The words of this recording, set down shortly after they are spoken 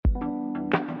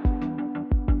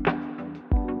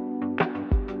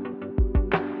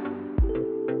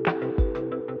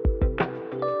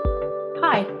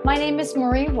My name is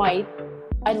Marie White.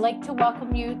 I'd like to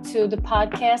welcome you to the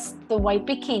podcast, The White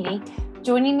Bikini.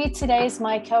 Joining me today is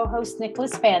my co-host,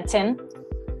 Nicholas Banton.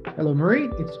 Hello, Marie.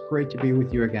 It's great to be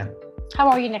with you again. How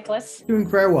are you, Nicholas? Doing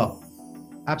very well.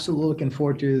 Absolutely looking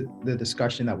forward to the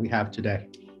discussion that we have today.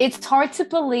 It's hard to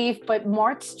believe, but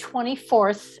March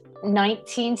 24th,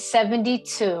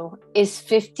 1972 is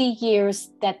 50 years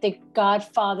that The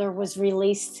Godfather was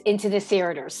released into the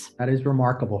theaters. That is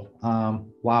remarkable.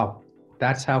 Wow.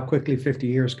 That's how quickly 50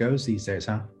 years goes these days,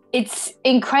 huh? It's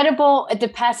incredible at the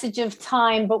passage of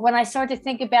time, but when I started to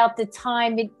think about the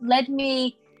time, it led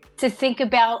me to think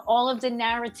about all of the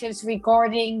narratives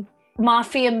regarding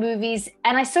mafia movies.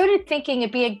 And I started thinking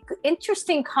it'd be an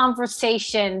interesting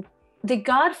conversation, The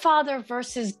Godfather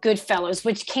versus Goodfellas,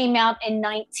 which came out in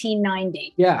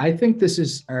 1990. Yeah, I think this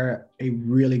is a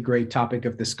really great topic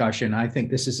of discussion. I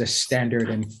think this is a standard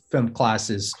in film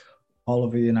classes all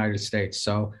over the United States.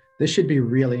 So this should be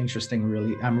really interesting.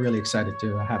 I'm really excited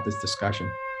to have this discussion.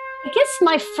 I guess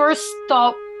my first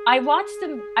thought, I watched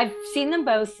them, I've seen them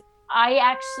both. I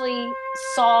actually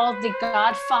saw The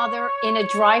Godfather in a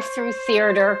drive-through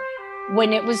theater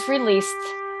when it was released.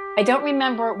 I don't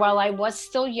remember it while I was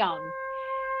still young,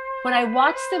 but I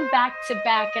watched them back to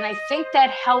back, and I think that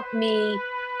helped me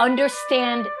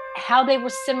understand how they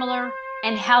were similar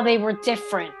and how they were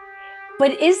different.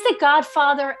 But is The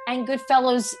Godfather and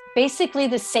Goodfellas basically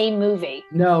the same movie?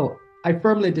 No, I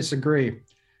firmly disagree.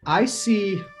 I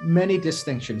see many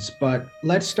distinctions, but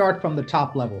let's start from the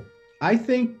top level. I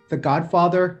think The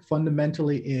Godfather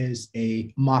fundamentally is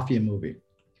a mafia movie.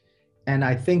 And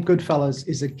I think Goodfellas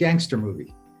is a gangster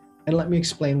movie. And let me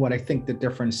explain what I think the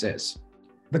difference is.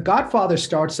 The Godfather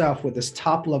starts off with this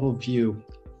top level view,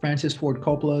 Francis Ford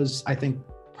Coppola's, I think,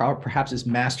 perhaps his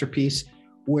masterpiece,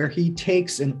 where he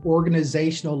takes an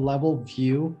organizational level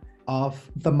view of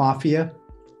the mafia,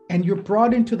 and you're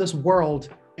brought into this world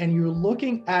and you're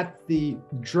looking at the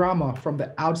drama from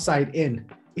the outside in.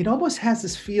 It almost has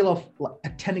this feel of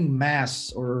attending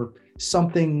mass or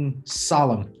something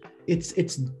solemn.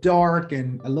 It's dark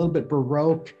and a little bit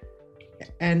baroque,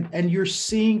 and you're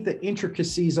seeing the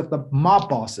intricacies of the mob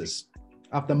bosses,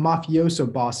 of the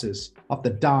mafioso bosses, of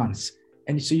the dons.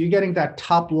 And so you're getting that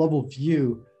top level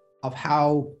view of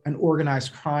how an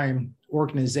organized crime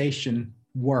organization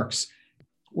works.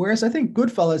 Whereas I think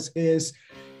Goodfellas is,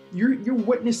 you're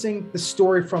witnessing the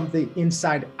story from the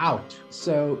inside out.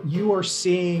 So you are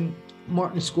seeing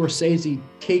Martin Scorsese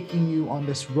taking you on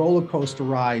this roller coaster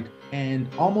ride and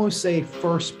almost a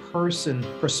first person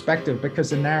perspective,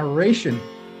 because the narration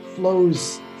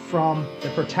flows from the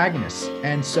protagonist.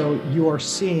 And so you are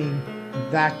seeing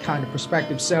that kind of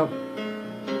perspective. So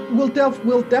we'll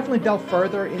definitely delve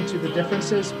further into the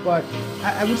differences, but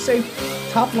I would say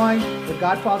top line, The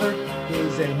Godfather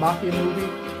is a mafia movie.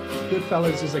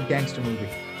 Goodfellas is a gangster movie.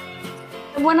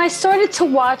 When I started to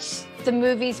watch the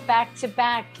movies back to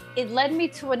back, it led me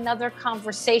to another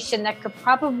conversation that could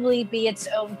probably be its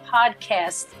own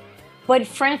podcast. But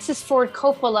Francis Ford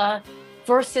Coppola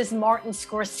versus Martin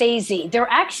Scorsese, they're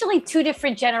actually two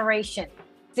different generations.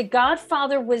 The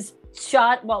Godfather was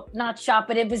shot, well, not shot,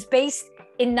 but it was based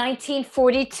in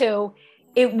 1942.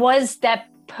 It was that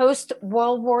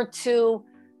post-World War II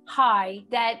high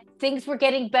that things were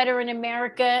getting better in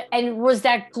America, and was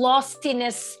that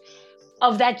glossiness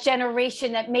of that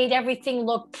generation that made everything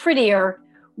look prettier,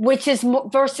 which is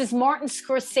versus Martin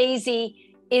Scorsese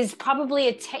is probably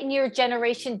a 10-year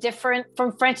generation different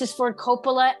from Francis Ford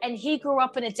Coppola, and he grew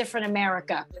up in a different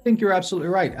America. I think you're absolutely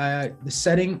right. The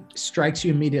setting strikes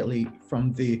you immediately,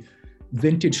 from the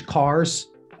vintage cars,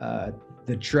 the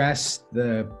dress,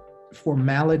 the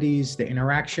formalities, the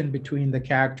interaction between the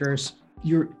characters.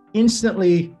 You're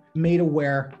instantly made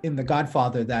aware in The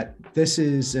Godfather that this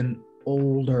is an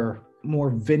older,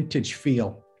 more vintage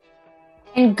feel.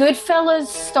 And Goodfellas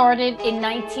started in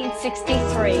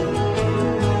 1963.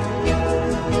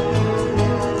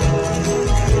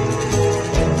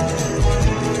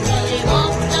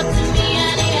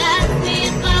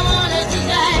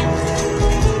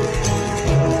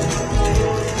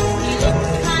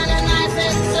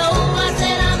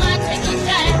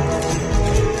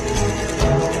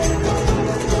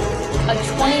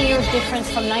 Difference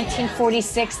from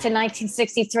 1946 to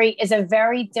 1963 is a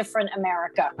very different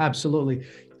America. Absolutely.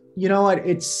 You know what?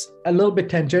 It's a little bit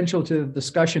tangential to the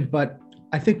discussion, but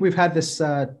I think we've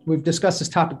discussed this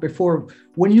topic before.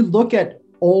 When you look at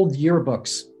old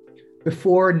yearbooks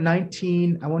before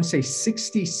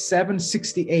 67,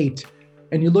 68,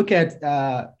 and you look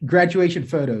at graduation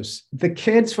photos, the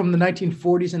kids from the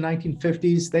 1940s and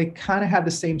 1950s, they kind of have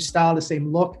the same style, the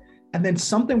same look. And then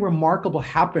something remarkable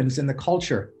happens in the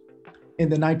culture. in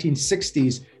the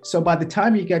 1960s. So by the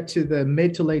time you get to the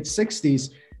mid to late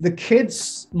 60s, the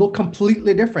kids look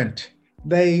completely different.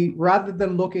 They, rather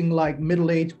than looking like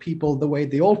middle-aged people the way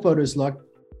the old photos look.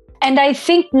 And I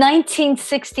think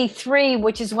 1963,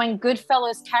 which is when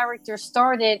Goodfellas' character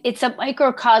started, it's a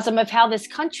microcosm of how this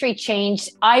country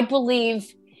changed. I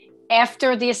believe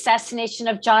after the assassination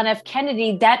of John F.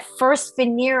 Kennedy, that first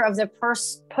veneer of the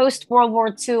post-World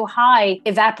War II high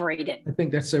evaporated. I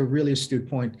think that's a really astute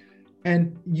point.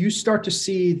 And you start to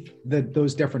see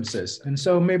those differences. And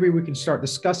so maybe we can start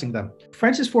discussing them.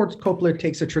 Francis Ford Coppola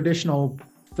takes a traditional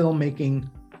filmmaking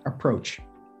approach.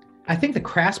 I think the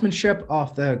craftsmanship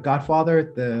of The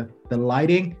Godfather, the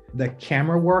lighting, the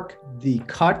camera work, the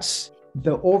cuts,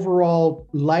 the overall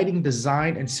lighting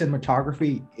design and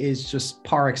cinematography is just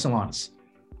par excellence.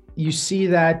 You see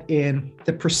that in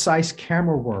the precise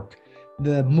camera work,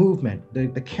 the movement.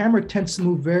 The camera tends to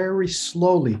move very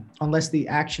slowly unless the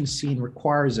action scene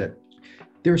requires it.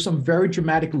 There are some very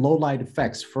dramatic low light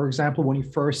effects. For example, when you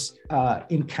first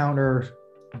encounter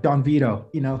Don Vito,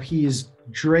 he is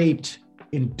draped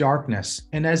in darkness.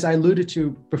 And as I alluded to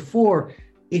before,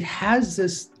 it has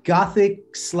this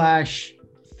gothic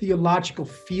 / theological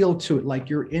feel to it, like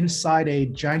you're inside a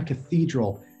giant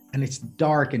cathedral and it's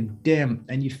dark and dim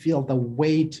and you feel the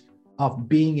weight of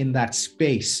being in that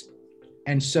space.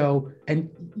 And so, and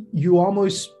you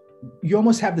almost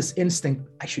have this instinct,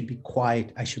 I should be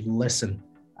quiet, I should listen,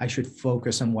 I should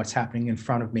focus on what's happening in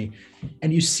front of me.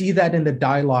 And you see that in the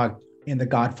dialogue in The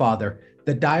Godfather.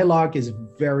 The dialogue is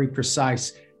very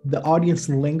precise. The audience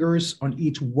lingers on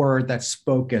each word that's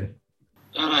spoken.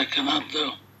 That I cannot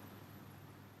do.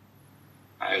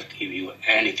 I'll give you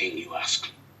anything you ask.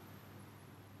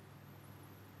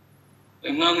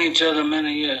 We've known each other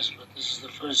many years, but this is the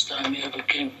first time you ever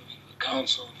came to me for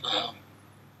counsel for help.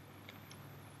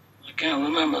 I can't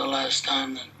remember the last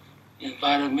time that you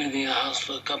invited me to your house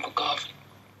for a cup of coffee.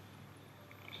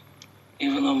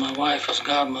 Even though my wife is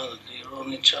godmother to your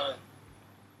only child.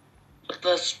 But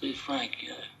let's be frank,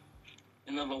 you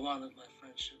never wanted my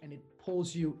friendship. And it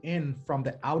pulls you in from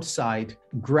the outside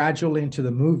gradually into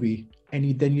the movie,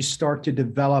 and then you start to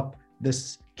develop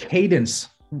this cadence,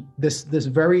 this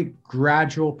very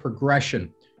gradual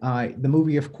progression. The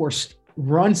movie, of course,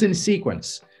 runs in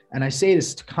sequence. And I say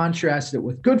this to contrast it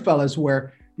with Goodfellas,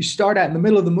 where you start out in the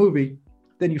middle of the movie,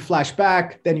 then you flash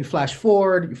back, then you flash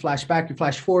forward, you flash back, you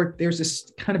flash forward. There's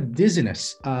this kind of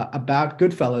dizziness about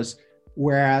Goodfellas,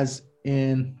 whereas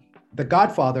in The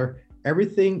Godfather,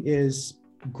 everything is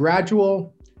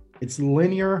gradual, it's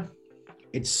linear,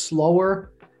 it's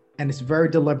slower, and it's very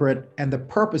deliberate. And the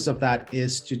purpose of that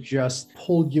is to just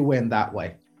pull you in that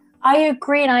way. I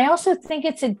agree. And I also think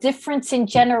it's a difference in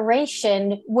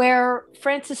generation, where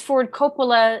Francis Ford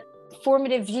Coppola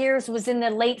formative years was in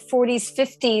the late 40s,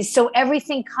 50s. So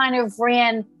everything kind of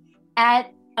ran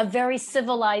at a very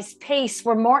civilized pace,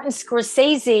 where Martin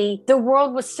Scorsese, the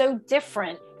world was so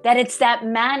different that it's that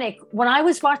manic. When I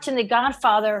was watching The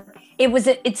Godfather,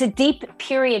 it's a deep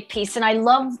period piece. And I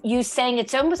love you saying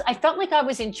it's almost, I felt like I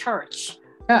was in church.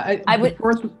 Yeah,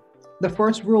 the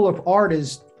first rule of art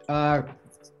is,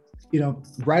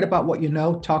 write about what you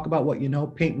know, talk about what you know,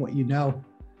 paint what you know.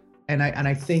 And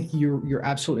I think you're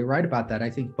absolutely right about that. I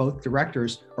think both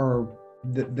directors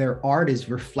their art is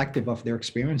reflective of their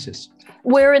experiences.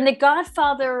 Where in The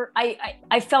Godfather,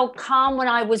 I felt calm when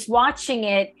I was watching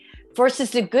it,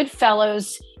 versus the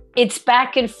Goodfellas, it's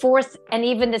back and forth, and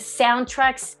even the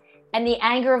soundtracks and the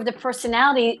anger of the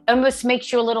personality almost makes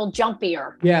you a little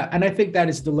jumpier. Yeah, and I think that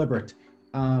is deliberate.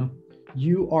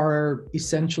 You are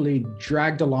essentially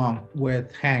dragged along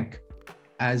with Hank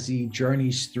as he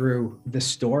journeys through the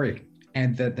story.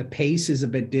 And the pace is a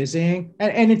bit dizzying.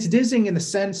 And it's dizzying in the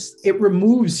sense it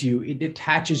removes you, it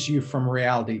detaches you from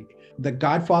reality. The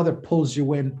Godfather pulls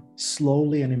you in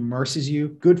slowly and immerses you.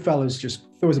 Goodfellas just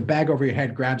throws a bag over your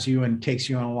head, grabs you, and takes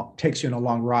you on a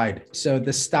long ride. So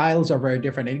the styles are very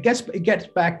different. And it gets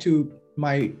back to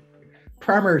my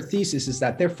primary thesis, is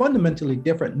that they're fundamentally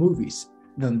different movies.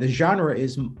 The genre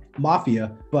is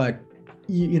mafia, but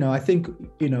I think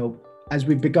as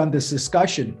we've begun this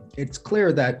discussion, it's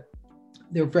clear that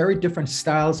they're very different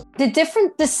styles.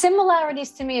 The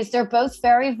similarities to me is they're both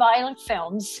very violent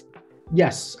films.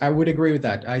 Yes, I would agree with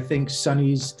that. I think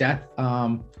Sonny's death,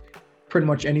 pretty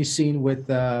much any scene with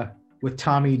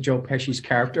Tommy, Joe Pesci's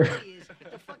character.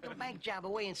 The fucking bank job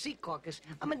away in Sea Caucus.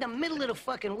 I'm in the middle of the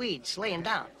fucking weeds, laying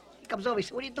down. He comes over, he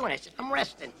said, "What are you doing?" I said, "I'm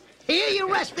resting." Here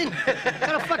you resting?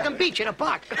 Got a fucking beach in a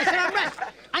park. I said, I'm resting.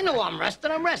 I know I'm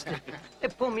resting. They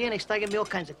pull me in, they start giving me all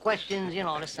kinds of questions,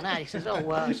 this and that. He says, so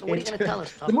what are you going to tell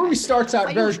us? The movie starts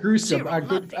out very gruesome. Zero,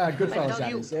 Goodfellas, that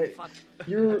you, is. fuck.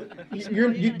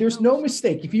 There's no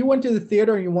mistake. If you went to the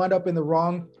theater and you wound up in the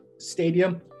wrong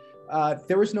stadium,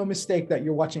 there is no mistake that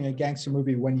you're watching a gangster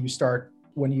movie within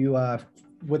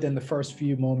the first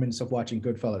few moments of watching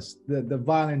Goodfellas. The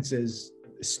violence is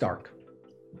stark.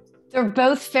 They're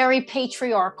both very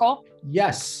patriarchal.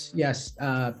 Yes. You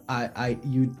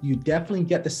definitely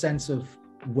get the sense of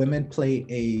women play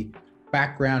a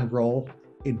background role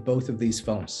in both of these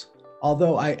films.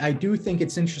 Although I do think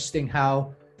it's interesting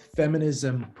how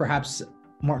feminism, perhaps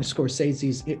Martin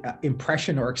Scorsese's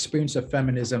impression or experience of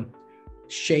feminism,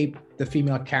 shape the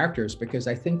female characters, because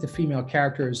I think the female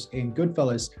characters in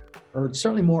Goodfellas are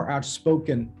certainly more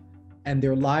outspoken, and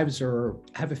their lives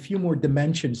have a few more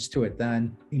dimensions to it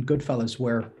than in Goodfellas,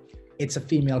 where it's a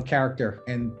female character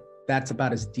and that's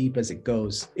about as deep as it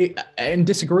goes. And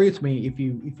disagree with me if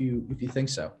you think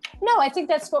so. No, I think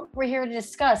that's what we're here to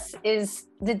discuss, is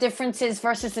the differences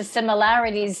versus the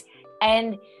similarities.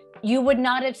 And you would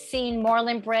not have seen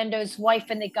Marlon Brando's wife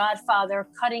in The Godfather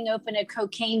cutting open a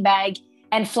cocaine bag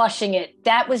and flushing it.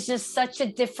 That was just such a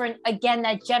different, again,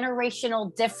 that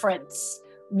generational difference.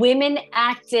 Women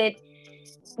acted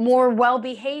more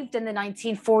well-behaved in the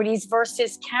 1940s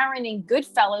versus Karen in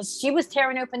Goodfellas. She was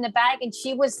tearing open the bag and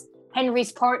she was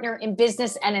Henry's partner in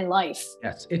business and in life.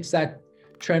 Yes, it's that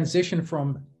transition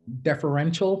from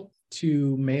deferential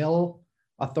to male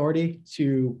authority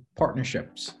to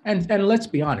partnerships. And let's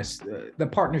be honest, the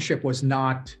partnership was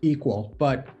not equal,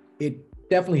 but it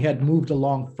definitely had moved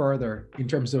along further in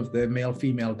terms of the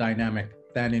male-female dynamic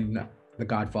than in The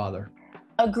Godfather.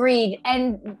 Agreed.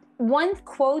 And one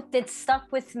quote that stuck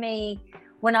with me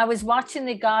when I was watching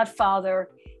The Godfather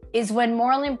is when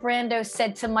Marlon Brando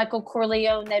said to Michael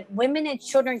Corleone that women and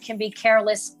children can be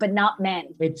careless, but not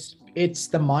men. It's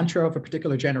the mantra of a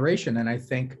particular generation. And I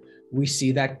think we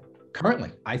see that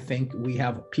currently. I think we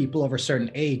have people of a certain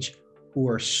age who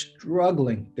are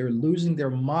struggling. They're losing their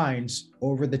minds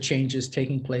over the changes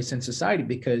taking place in society.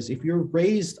 Because if you're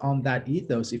raised on that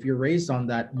ethos, if you're raised on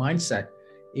that mindset,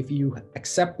 if you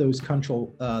accept those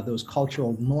cultural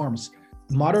norms,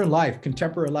 modern life,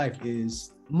 contemporary life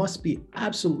must be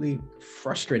absolutely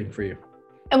frustrating for you.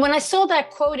 And when I saw that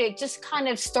quote, it just kind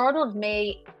of startled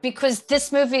me, because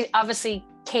this movie obviously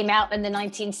came out in the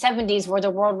 1970s where the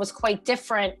world was quite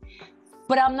different.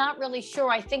 But I'm not really sure.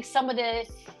 I think some of the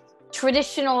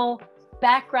traditional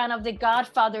background of The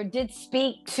Godfather did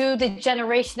speak to the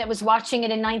generation that was watching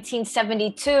it in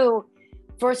 1972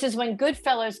 versus when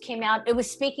Goodfellas came out, it was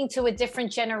speaking to a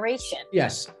different generation.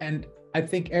 Yes, and I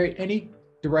think any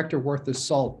director worth his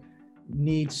salt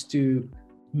needs to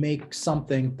make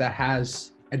something that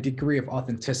has a degree of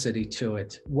authenticity to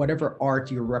it. Whatever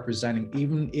art you're representing,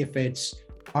 even if it's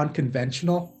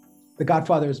unconventional. The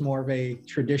Godfather is more of a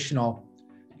traditional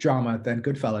drama than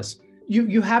Goodfellas.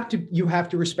 You have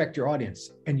to respect your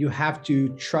audience, and you have to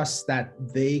trust that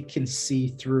they can see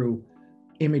through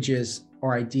images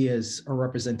or ideas or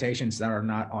representations that are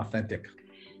not authentic.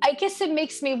 I guess it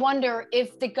makes me wonder,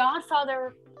 if The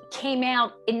Godfather came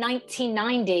out in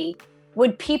 1990,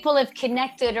 would people have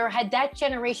connected, or had that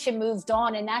generation moved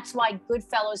on? And that's why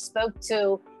Goodfellas spoke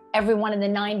to everyone in the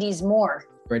 90s more.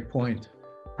 Great point.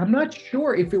 I'm not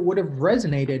sure if it would have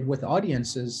resonated with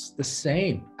audiences the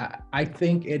same. I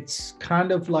think it's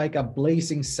kind of like a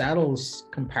Blazing Saddles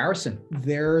comparison.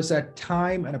 There's a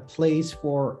time and a place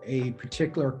for a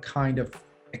particular kind of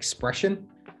expression,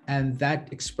 and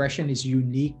that expression is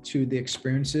unique to the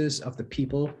experiences of the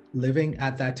people living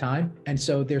at that time. And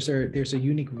so there's a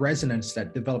unique resonance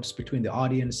that develops between the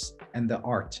audience and the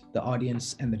art, the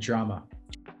audience and the drama.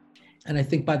 And I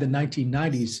think by the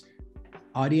 1990s,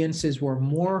 audiences were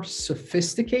more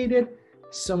sophisticated.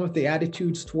 Some of the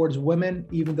attitudes towards women,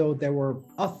 even though they were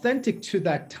authentic to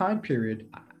that time period,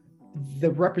 the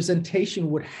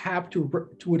representation would have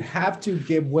to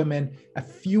give women a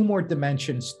few more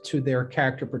dimensions to their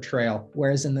character portrayal.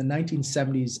 Whereas in the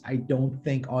 1970s, I don't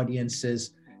think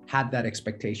audiences had that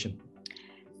expectation.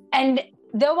 And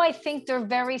though I think they're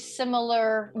very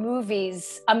similar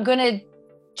movies, I'm going to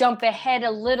jump ahead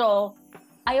a little.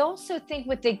 I also think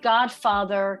with The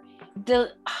Godfather, the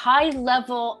high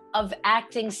level of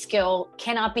acting skill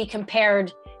cannot be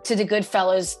compared to The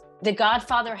Goodfellas. The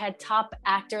Godfather had top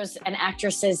actors and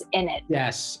actresses in it.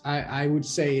 Yes, I would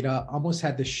say it almost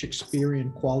had the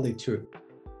Shakespearean quality to it.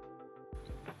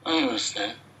 I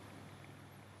understand.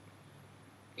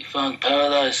 You found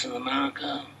paradise in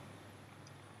America.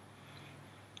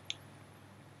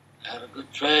 had a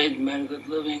good trade, made a good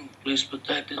living, police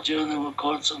protected you, and there were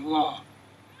courts of law.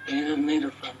 And you didn't need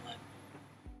a friend like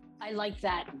that. I like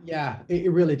that. Yeah,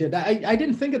 it really did. I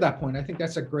didn't think of that point. I think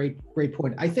that's a great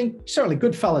point. I think certainly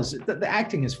Goodfellas, the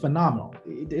acting is phenomenal.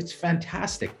 It's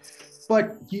fantastic.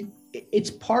 But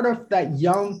it's part of that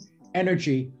young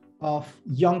energy of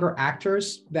younger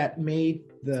actors that made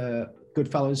the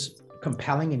Goodfellas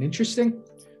compelling and interesting.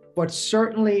 But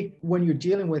certainly when you're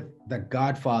dealing with The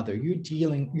Godfather, you're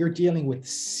dealing with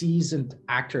seasoned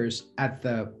actors at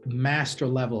the master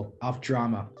level of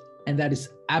drama. And that is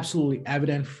absolutely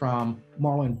evident from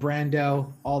Marlon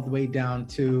Brando all the way down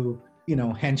to,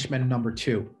 henchman number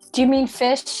 2. Do you mean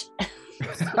Fish?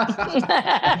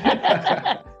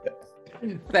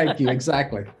 Thank you.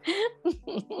 Exactly.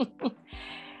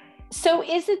 So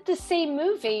is it the same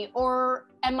movie, or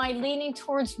am I leaning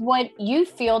towards what you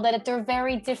feel that they're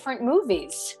very different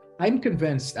movies? I'm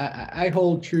convinced, I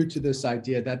hold true to this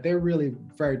idea that they're really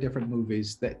very different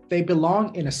movies, that they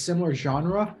belong in a similar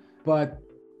genre, but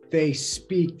they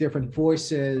speak different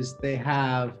voices. They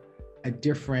have a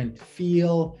different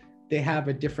feel. They have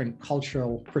a different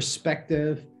cultural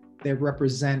perspective. They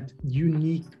represent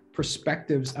unique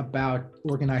perspectives about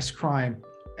organized crime.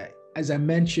 As I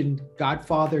mentioned,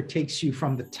 Godfather takes you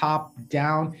from the top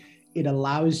down. It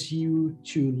allows you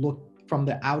to look from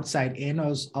the outside in,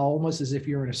 almost as if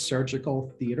you're in a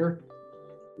surgical theater.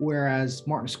 Whereas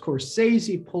Martin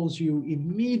Scorsese pulls you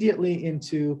immediately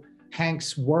into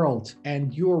Hank's world,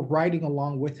 and you're riding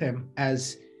along with him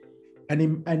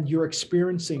and you're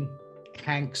experiencing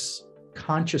Hank's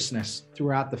consciousness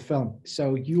throughout the film.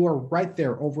 So you are right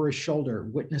there over his shoulder,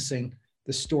 witnessing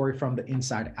the story from the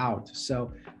inside out.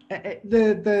 So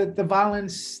the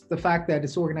violence, the fact that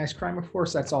it's organized crime, of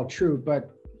course, that's all true. But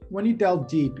when you delve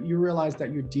deep, you realize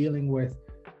that you're dealing with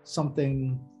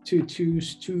two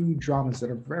dramas that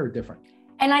are very different.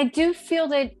 And I do feel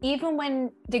that even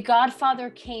when The Godfather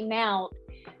came out,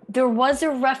 there was a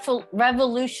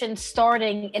revolution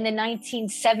starting in the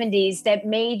 1970s that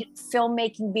made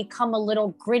filmmaking become a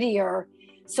little grittier.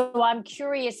 So I'm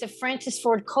curious if Francis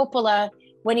Ford Coppola,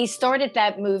 when he started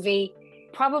that movie,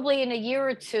 probably in a year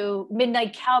or two,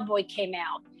 Midnight Cowboy came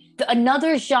out.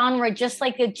 Another genre, just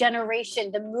like a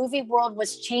generation, the movie world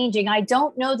was changing. I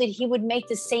don't know that he would make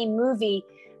the same movie,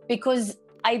 because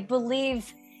I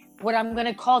believe what I'm going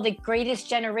to call the greatest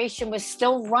generation was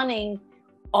still running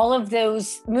all of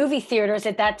those movie theaters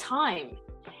at that time.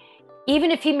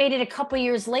 Even if he made it a couple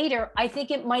years later, I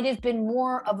think it might have been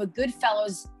more of a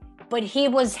Goodfellas, but he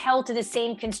was held to the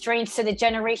same constraints to the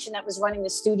generation that was running the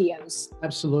studios.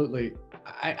 Absolutely.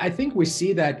 I think we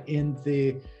see that in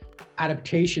the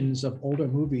adaptations of older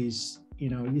movies.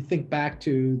 You think back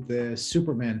to the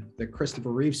Superman, the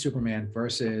Christopher Reeve Superman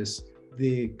versus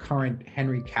the current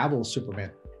Henry Cavill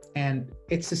Superman. And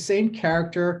it's the same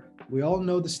character. We all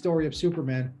know the story of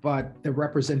Superman, but the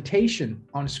representation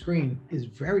on screen is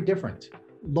very different.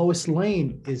 Lois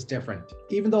Lane is different.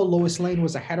 Even though Lois Lane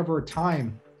was ahead of her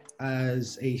time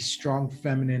as a strong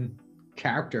feminine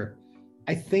character,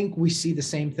 I think we see the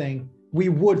same thing. We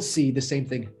would see the same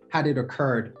thing had it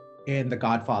occurred in The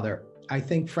Godfather. I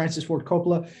think Francis Ford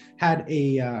Coppola had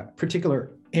a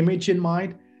particular image in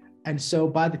mind. And so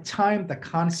by the time the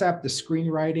concept, the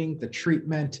screenwriting, the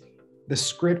treatment, the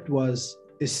script was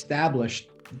established,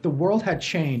 the world had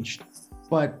changed,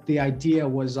 but the idea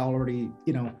was already,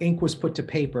 ink was put to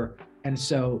paper. And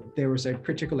so there was a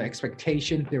particular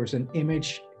expectation, there was an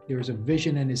image, there was a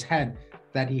vision in his head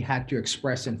that he had to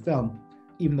express in film,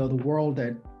 even though the world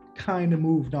had kind of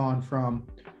moved on from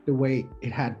the way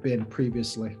it had been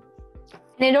previously.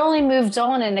 And it only moved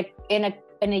on in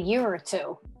a year or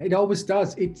two. It always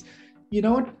does. It's,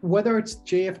 whether it's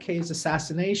JFK's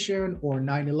assassination or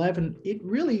 9/11, it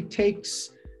really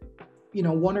takes,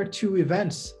 one or two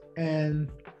events, and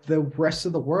the rest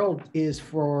of the world is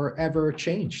forever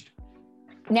changed.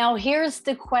 Now, here's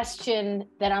the question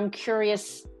that I'm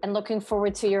curious and looking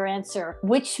forward to your answer.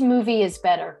 Which movie is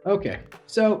better? Okay,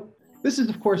 so this is,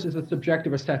 of course, a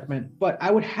subjective assessment, but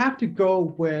I would have to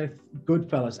go with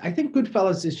Goodfellas. I think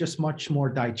Goodfellas is just much more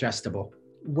digestible.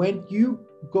 When you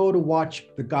go to watch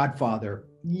The Godfather,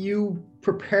 you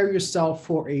prepare yourself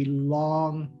for a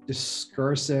long,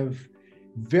 discursive,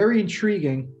 very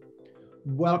intriguing,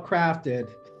 well-crafted,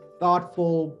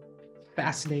 thoughtful,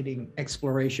 fascinating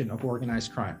exploration of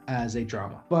organized crime as a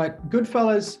drama. But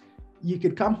Goodfellas, you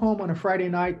could come home on a Friday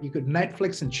night, you could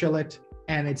Netflix and chill it,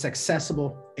 and it's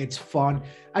accessible, it's fun.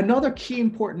 Another key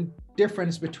important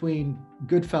difference between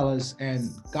Goodfellas and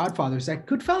Godfather is that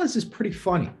Goodfellas is pretty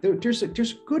funny. There's a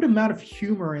good amount of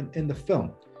humor in the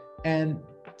film, and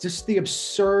just the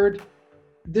absurd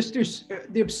there's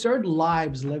the absurd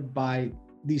lives lived by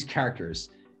these characters.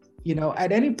 You know,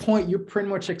 at any point, you pretty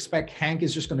much expect Hank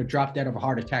is just going to drop dead of a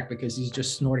heart attack because he's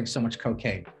just snorting so much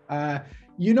cocaine.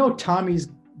 You know, Tommy's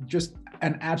just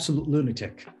an absolute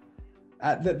lunatic.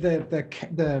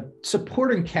 The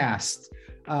supporting cast.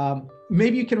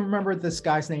 Maybe you can remember this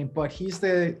guy's name, but he's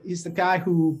the guy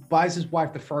who buys his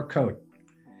wife the fur coat.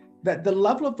 That the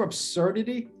level of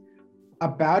absurdity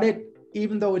about it,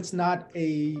 even though it's not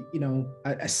a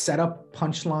setup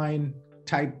punchline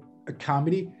type of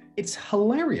comedy, it's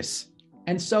hilarious.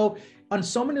 And so on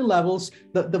so many levels,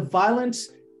 the violence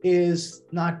is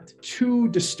not too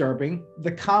disturbing.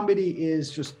 The comedy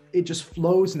is just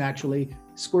flows naturally.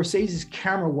 Scorsese's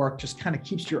camera work just kind of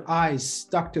keeps your eyes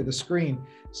stuck to the screen.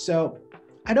 So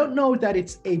I don't know that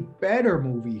it's a better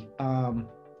movie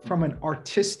from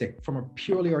a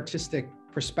purely artistic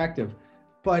perspective,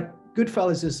 but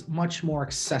Goodfellas is much more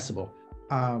accessible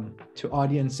to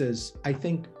audiences, I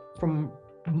think, from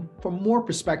more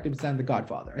perspectives than The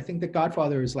Godfather. I think The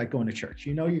Godfather is like going to church.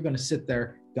 You know, you're going to sit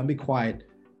there, you're going to be quiet,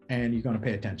 and you're going to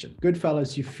pay attention.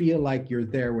 Goodfellas, you feel like you're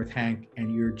there with Hank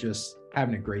and you're just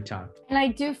having a great time. And I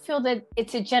do feel that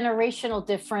it's a generational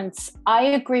difference. I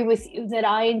agree with you that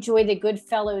I enjoy the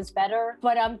Goodfellas better,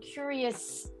 but I'm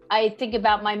curious. I think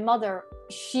about my mother.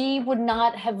 She would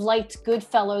not have liked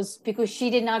Goodfellas because she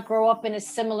did not grow up in a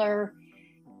similar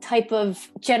type of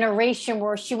generation,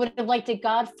 where she would have liked The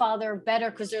Godfather better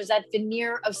because there's that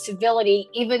veneer of civility,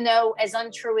 even though, as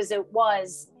untrue as it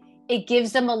was, it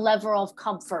gives them a level of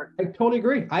comfort. I totally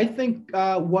agree. I think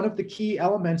one of the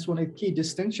key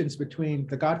distinctions between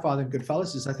The Godfather and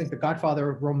Goodfellas is I think The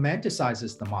Godfather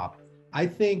romanticizes the mob. I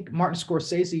think Martin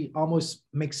Scorsese almost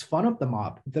makes fun of the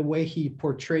mob. The way he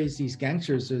portrays these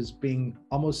gangsters as being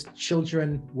almost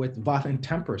children with violent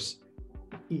tempers.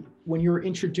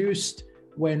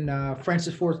 When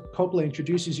Francis Ford Coppola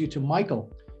introduces you to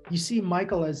Michael, you see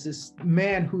Michael as this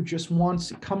man who just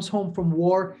comes home from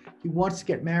war. He wants to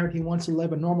get married. He wants to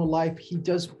live a normal life. He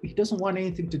doesn't want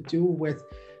anything to do with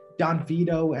Don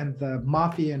Vito and the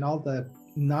mafia and all the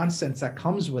nonsense that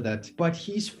comes with it. But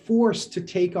he's forced to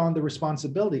take on the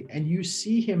responsibility. And you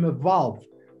see him evolve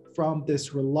from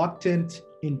this reluctant,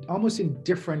 almost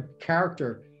indifferent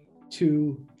character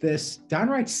to this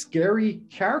downright scary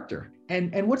character.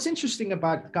 And what's interesting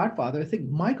about Godfather, I think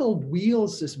Michael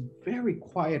wields this very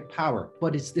quiet power,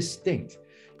 but it's distinct.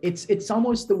 It's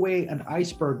almost the way an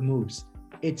iceberg moves.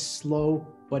 It's slow,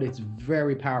 but it's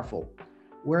very powerful.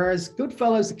 Whereas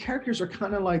Goodfellas, the characters are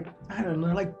kind of like, I don't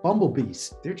know, like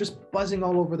bumblebees. They're just buzzing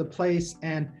all over the place.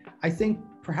 And I think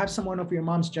perhaps someone of your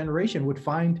mom's generation would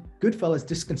find Goodfellas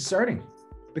disconcerting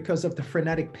because of the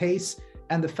frenetic pace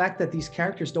and the fact that these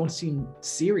characters don't seem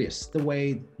serious the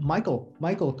way Michael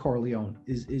Corleone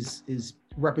is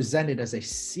represented as a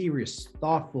serious,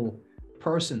 thoughtful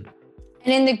person.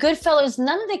 And in The Goodfellas,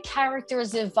 none of the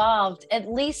characters evolved. At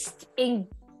least in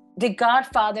The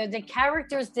Godfather, the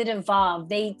characters did evolve.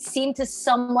 They seemed to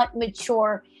somewhat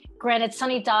mature. Granted,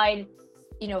 Sonny died,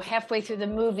 halfway through the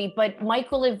movie, but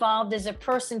Michael evolved as a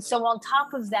person. So on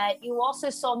top of that, you also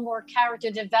saw more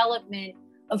character development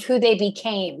of who they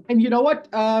became. And you know what?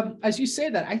 As you say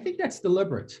that, I think that's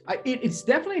deliberate. It's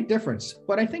definitely a difference,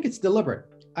 but I think it's deliberate.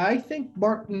 I think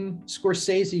Martin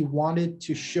Scorsese wanted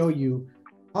to show you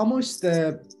almost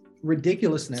the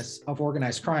ridiculousness of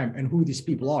organized crime and who these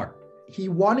people are. He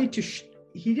wanted to,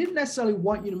 he didn't necessarily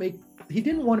want you to he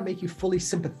didn't want to make you fully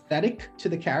sympathetic to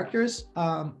the characters,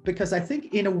 because I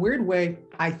think in a weird way,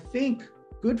 I think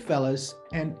Goodfellas,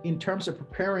 and in terms of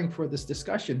preparing for this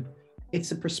discussion,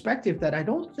 it's a perspective that I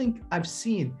don't think I've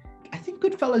seen. I think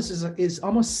Goodfellas is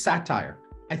almost satire.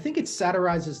 I think it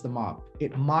satirizes the mob.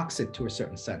 It mocks it to a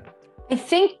certain extent. I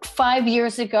think 5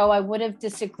 years ago, I would have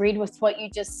disagreed with what you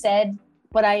just said,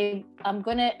 but I'm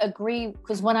going to agree,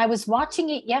 because when I was watching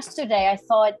it yesterday, I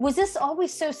thought, was this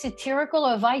always so satirical,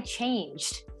 or have I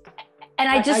changed? And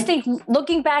I think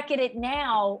looking back at it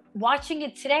now, watching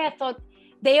it today, I thought,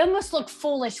 they almost look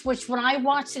foolish, which when I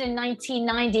watched it in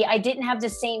 1990, I didn't have the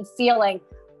same feeling.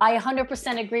 I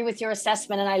 100% agree with your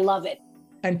assessment, and I love it.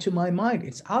 And to my mind,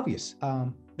 it's obvious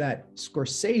that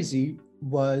Scorsese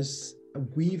was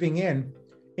weaving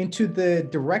into the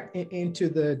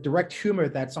direct humor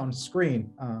that's on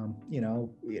screen.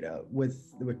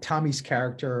 With Tommy's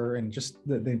character and just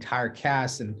the entire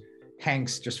cast, and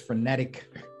Hank's just frenetic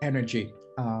energy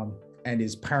and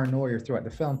his paranoia throughout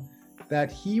the film, that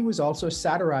he was also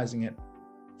satirizing it.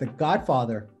 The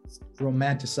Godfather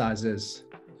romanticizes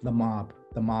the mob,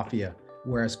 the mafia,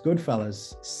 whereas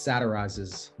Goodfellas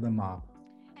satirizes the mob.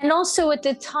 And also at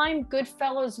the time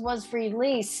Goodfellas was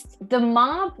released, the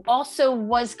mob also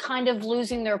was kind of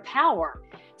losing their power.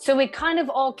 So it kind of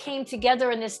all came together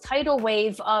in this tidal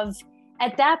wave of,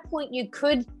 at that point, you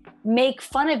could make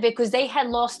fun of it because they had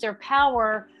lost their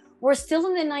power. We're still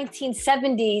in the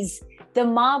 1970s. The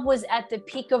mob was at the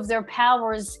peak of their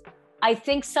powers. I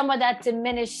think some of that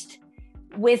diminished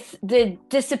with the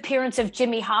disappearance of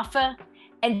Jimmy Hoffa.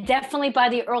 And definitely by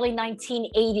the early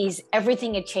 1980s,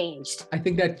 everything had changed. I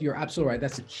think that you're absolutely right.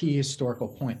 That's a key historical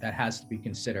point that has to be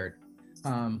considered.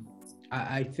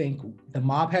 I think the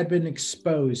mob had been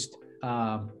exposed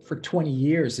for 20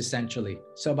 years, essentially.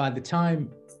 So by the time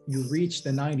you reach the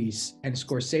 90s and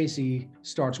Scorsese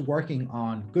starts working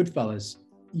on Goodfellas,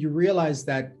 you realize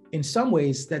that in some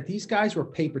ways that these guys were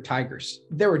paper tigers.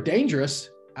 They were dangerous.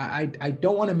 I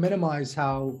don't want to minimize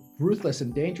how ruthless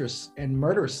and dangerous and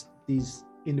murderous these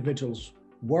individuals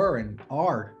were and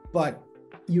are, but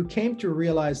you came to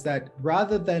realize that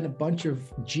rather than a bunch of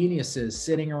geniuses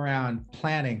sitting around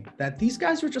planning, that these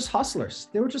guys were just hustlers.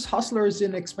 They were just hustlers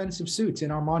in expensive suits, in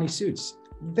Armani suits.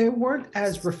 They weren't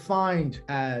as refined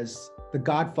as The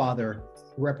Godfather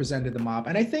represented the mob.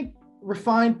 And I think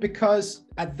refined because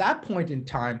at that point in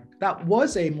time, that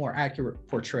was a more accurate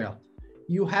portrayal.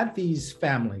 You had these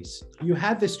families, you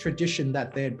had this tradition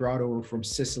that they had brought over from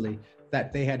Sicily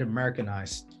that they had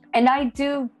Americanized. And I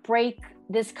do break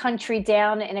this country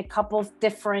down in a couple of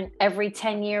different every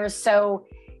 10 years. So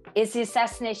it's the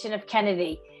assassination of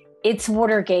Kennedy. It's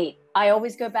Watergate. I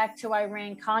always go back to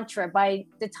Iran-Contra. By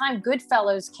the time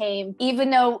Goodfellas came, even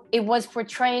though it was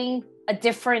portraying a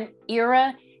different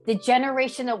era, the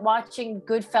generation that watching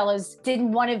Goodfellas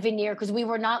didn't want a veneer because we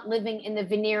were not living in the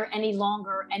veneer any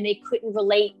longer, and they couldn't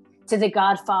relate to The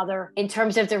Godfather in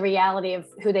terms of the reality of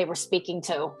who they were speaking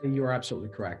to. You're absolutely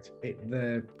correct.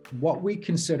 What we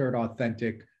considered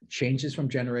authentic changes from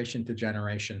generation to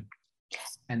generation,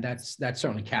 and that's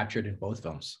certainly captured in both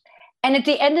films. And at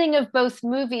the ending of both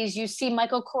movies, you see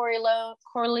Michael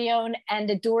Corleone and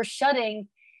the door shutting,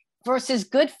 versus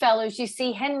Goodfellas, you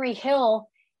see Henry Hill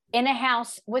in a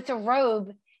house with a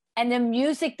robe, and the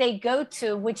music they go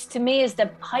to, which to me is the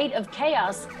height of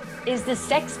chaos, is the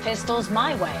Sex Pistols'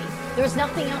 My Way. There's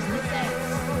nothing else to say.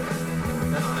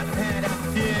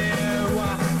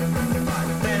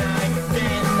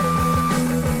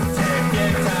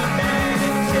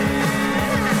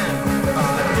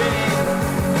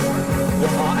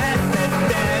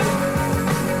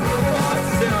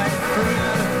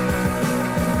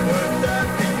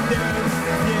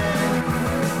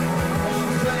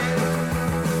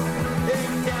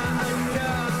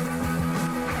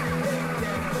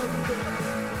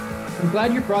 I'm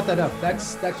glad you brought that up.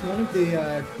 That's one of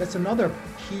the that's another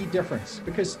key difference,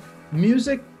 because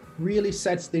music really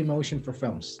sets the emotion for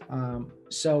films.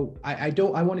 So I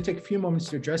want to take a few moments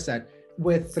to address that.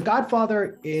 With The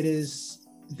Godfather,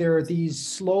 there are these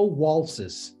slow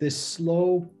waltzes, this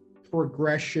slow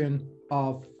progression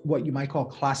of what you might call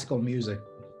classical music,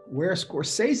 where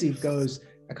Scorsese goes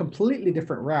a completely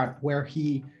different route, where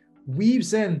he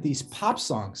weaves in these pop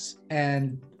songs,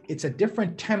 and it's a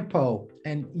different tempo,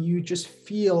 and you just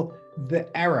feel the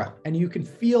era, and you can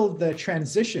feel the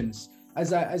transitions.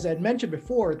 As I had mentioned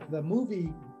before, the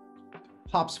movie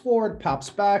pops forward, pops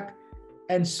back,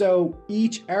 and so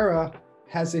each era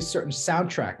has a certain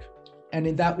soundtrack. And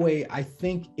in that way, I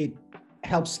think it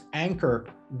helps anchor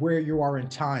where you are in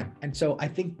time. And so I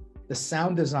think the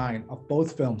sound design of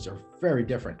both films are very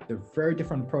different. They're very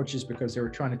different approaches because they were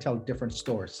trying to tell different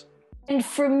stories. And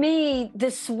for me, the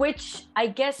switch, I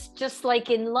guess, just like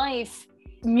in life,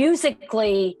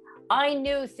 musically, I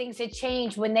knew things had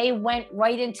changed when they went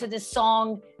right into the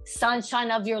song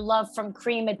Sunshine of Your Love from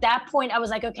Cream. At that point, I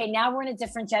was like, okay, now we're in a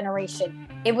different generation.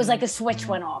 It was like a switch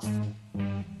went off.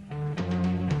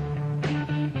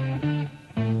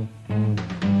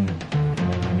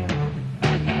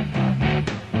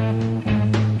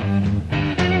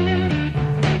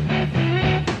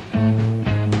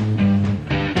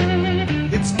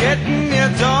 It's getting near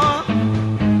dawn,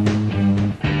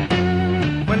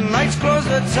 when lights close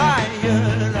the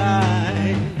tired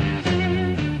eyes.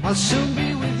 I'll soon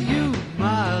be with you,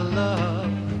 my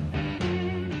love.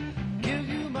 Give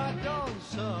you my dawn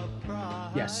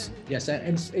surprise. Yes,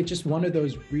 and it's just one of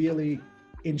those really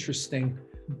interesting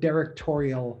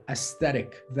directorial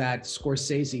aesthetic that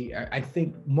Scorsese, I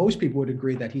think most people would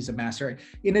agree that he's a master.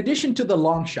 In addition to the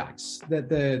long shots,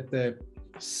 the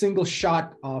single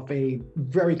shot of a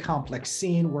very complex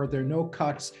scene where there are no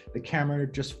cuts, the camera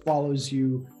just follows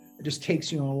you, it just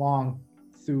takes you along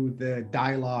through the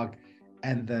dialogue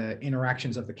and the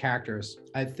interactions of the characters.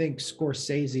 I think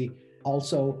Scorsese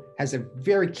also has a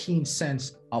very keen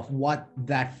sense of what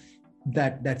that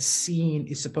scene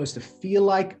is supposed to feel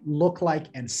like, look like,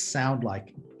 and sound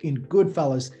like. In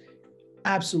Goodfellas,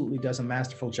 absolutely does a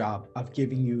masterful job of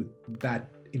giving you that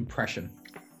impression.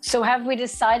 So have we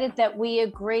decided that we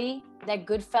agree that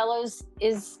Goodfellas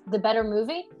is the better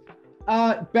movie?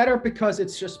 Better because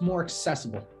it's just more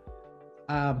accessible.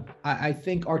 I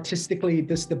think artistically,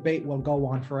 this debate will go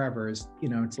on forever.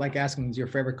 It's like asking, is your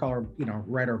favorite color,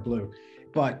 red or blue?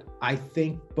 But I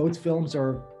think both films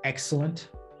are excellent.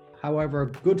 However,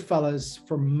 Goodfellas,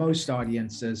 for most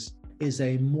audiences, is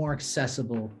a more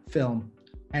accessible film,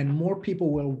 and more people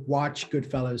will watch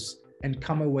Goodfellas and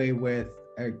come away with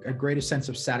a greater sense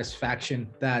of satisfaction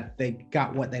that they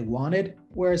got what they wanted.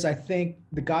 Whereas I think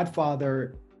The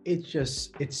Godfather,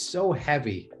 it's so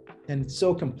heavy and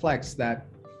so complex that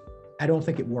I don't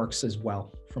think it works as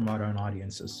well for modern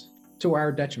audiences, to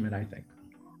our detriment, I think.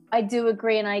 I do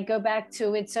agree. And I go back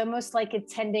to, it's almost like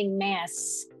attending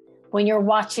mass. When you're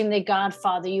watching The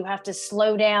Godfather, you have to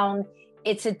slow down.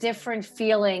 It's a different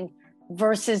feeling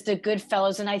versus the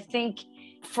Goodfellas. And I think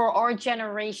for our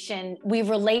generation, we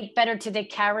relate better to the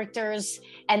characters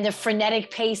and the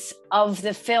frenetic pace of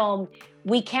the film.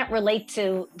 We can't relate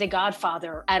to The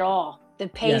Godfather at all. The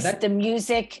pace, the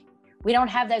music, we don't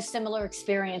have those similar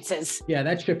experiences. Yeah,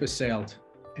 that ship has sailed.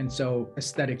 And so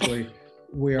aesthetically,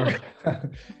 we're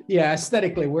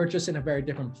just in a very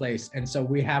different place. And so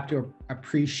we have to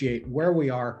appreciate where we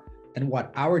are and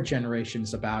what our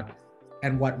generation's about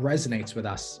and what resonates with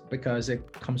us, because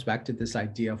it comes back to this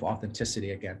idea of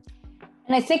authenticity again.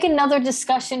 And I think another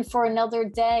discussion for another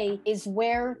day is,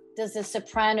 where does The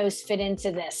Sopranos fit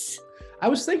into this? I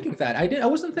was thinking that. I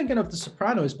wasn't thinking of The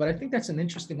Sopranos, but I think that's an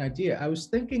interesting idea. I was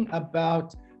thinking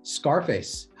about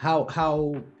Scarface,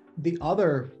 how the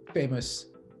other famous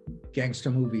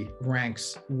gangster movie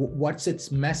ranks. What's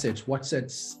its message? What's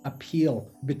its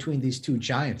appeal between these two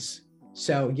giants?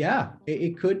 So yeah,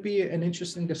 it could be an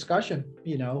interesting discussion,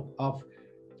 of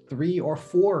 3 or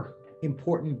 4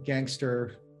 important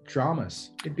gangster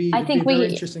dramas. It'd be a very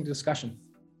interesting discussion.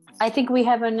 I think we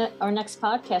have our next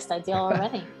podcast idea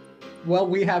already. Well,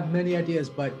 we have many ideas,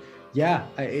 but yeah,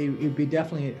 it'd be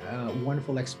definitely a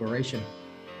wonderful exploration.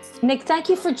 Nick, thank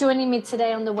you for joining me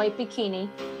today on The White Bikini.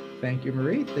 Thank you,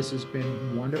 Marie. This has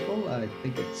been wonderful. I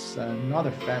think it's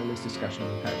another fabulous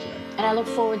discussion we've had today. And I look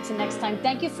forward to next time.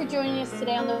 Thank you for joining us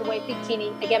today on The White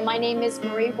Bikini. Again, my name is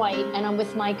Marie White, and I'm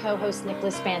with my co-host,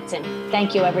 Nicholas Banton.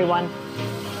 Thank you, everyone.